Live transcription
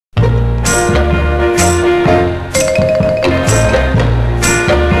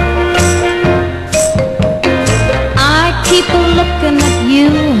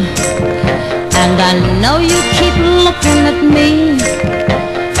looking at me,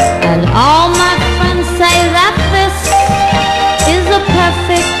 and all my friends say that this is a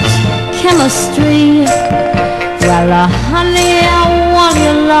perfect chemistry. Well, honey, I want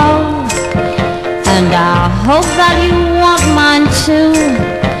your love, and I hope that you want mine too.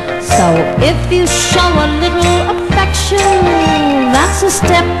 So if you show a little affection, that's a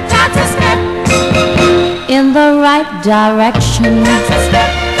step, in the right direction. That's a step,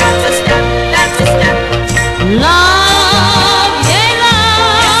 that's a step, that's a step. Love, yeah,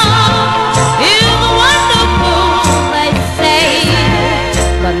 love is wonderful, they say,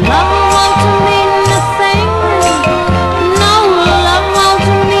 but love won't mean nothing. No, love won't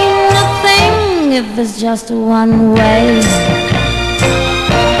mean nothing if it's just one way.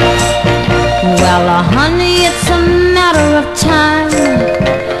 Well, honey, it's a matter of time,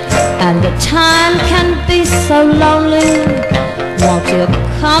 and the time can be so lonely. Won't you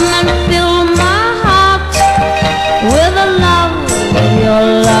come and fill my heart with a love, with your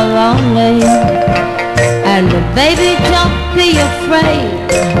love only? And baby, don't be afraid.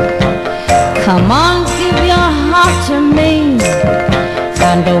 Come on, give your heart to me,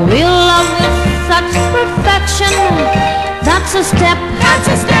 and we'll love with such perfection. That's a step, That's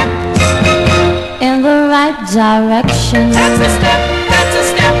a step, in the right direction. that's a step, that's a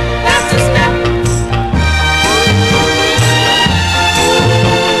step, that's a step.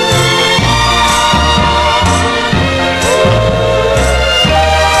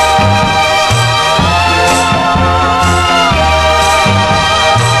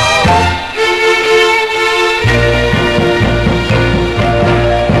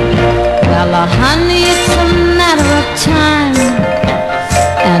 Well, honey, it's a matter of time,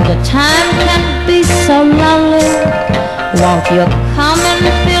 and the time can be so lonely. Won't you come and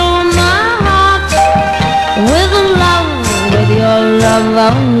fill my heart with love, with your love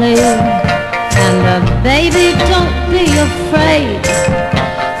only? And baby, don't be afraid.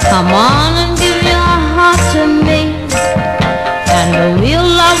 Come on and give your heart to me, and we'll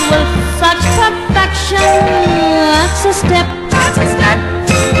love with such perfection. That's a step, That's a step,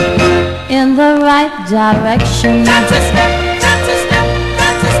 in the right direction. that's a step, that's a step,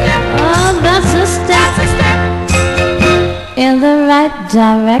 that's a step, Oh, that's a step, that's a step, in the right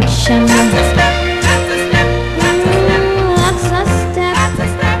direction. that's a step.